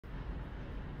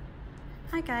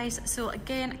Hi guys, so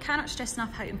again, I cannot stress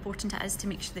enough how important it is to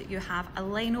make sure that you have a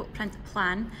Lino print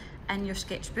plan in your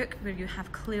sketchbook where you have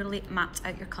clearly mapped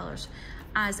out your colours,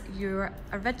 as your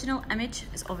original image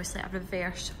is obviously a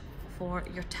reverse for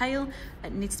your tile.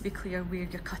 It needs to be clear where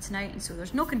you're cutting out, and so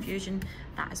there's no confusion.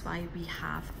 That is why we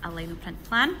have a Lino print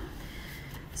plan.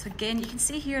 So again, you can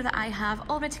see here that I have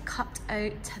already cut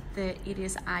out the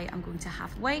areas I am going to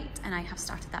have white, and I have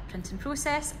started that printing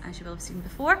process, as you will have seen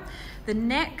before. The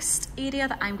next area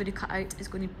that I'm going to cut out is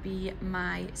going to be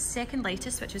my second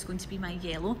lightest, which is going to be my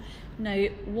yellow. Now,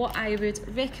 what I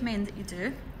would recommend that you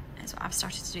do is what I've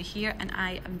started to do here, and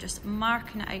I am just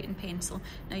marking it out in pencil.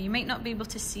 Now, you might not be able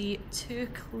to see too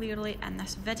clearly in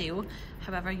this video,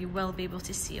 however, you will be able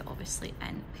to see it obviously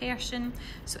in person.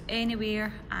 So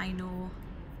anywhere I know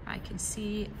I can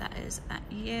see that is that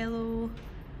yellow,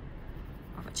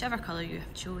 or whichever colour you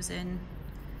have chosen.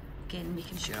 Again,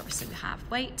 making sure obviously we have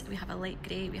white, we have a light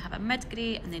grey, we have a mid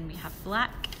grey, and then we have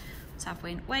black. So I've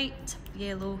went white,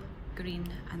 yellow, green,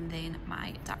 and then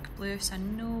my dark blue, so I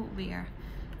know where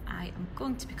I am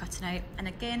going to be cutting out. And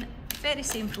again, very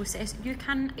same process. You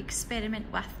can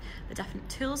experiment with the different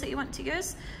tools that you want to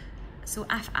use. So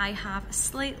if I have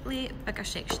slightly bigger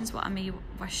sections, what I may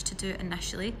wish to do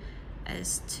initially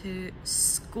is to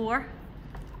score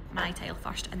my tile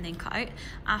first and then cut out.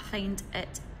 I find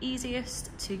it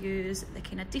easiest to use the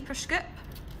kind of deeper scoop,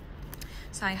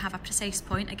 so I have a precise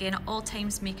point. Again, at all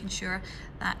times making sure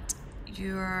that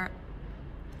your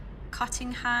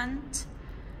cutting hand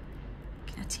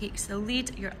kind of takes the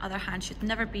lead. Your other hand should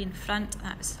never be in front.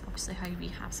 That is obviously how we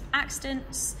have some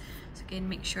accidents. So again,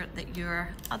 make sure that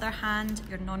your other hand,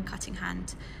 your non-cutting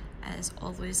hand, is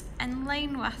always in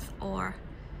line with or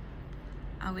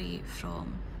away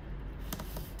from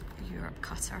your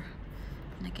cutter.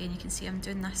 And again, you can see I'm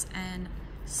doing this in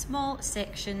small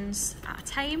sections at a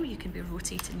time. You can be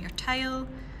rotating your tile,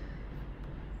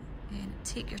 and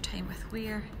take your time with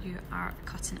where you are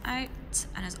cutting out.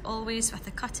 And as always with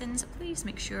the cuttings, please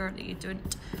make sure that you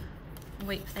don't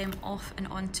wipe them off and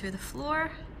onto the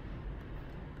floor.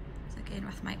 So again,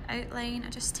 with my outline,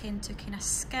 I just tend to kind of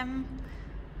skim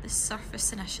the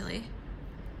surface initially.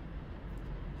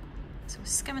 So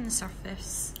skimming the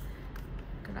surface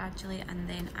gradually, and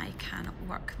then I can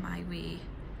work my way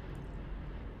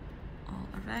all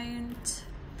around.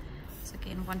 So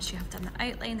again, once you have done the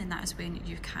outline, then that is when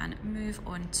you can move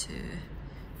on to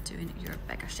doing your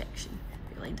bigger section.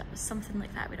 You're lined up with something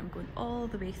like that, where I'm going all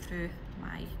the way through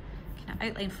my kind of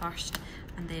outline first,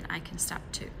 and then I can start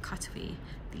to cut away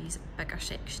these bigger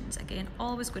sections. Again,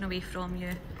 always going away from you.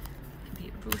 You can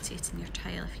be rotating your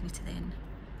tile if you need to then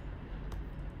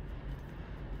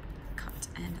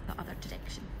in the other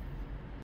direction.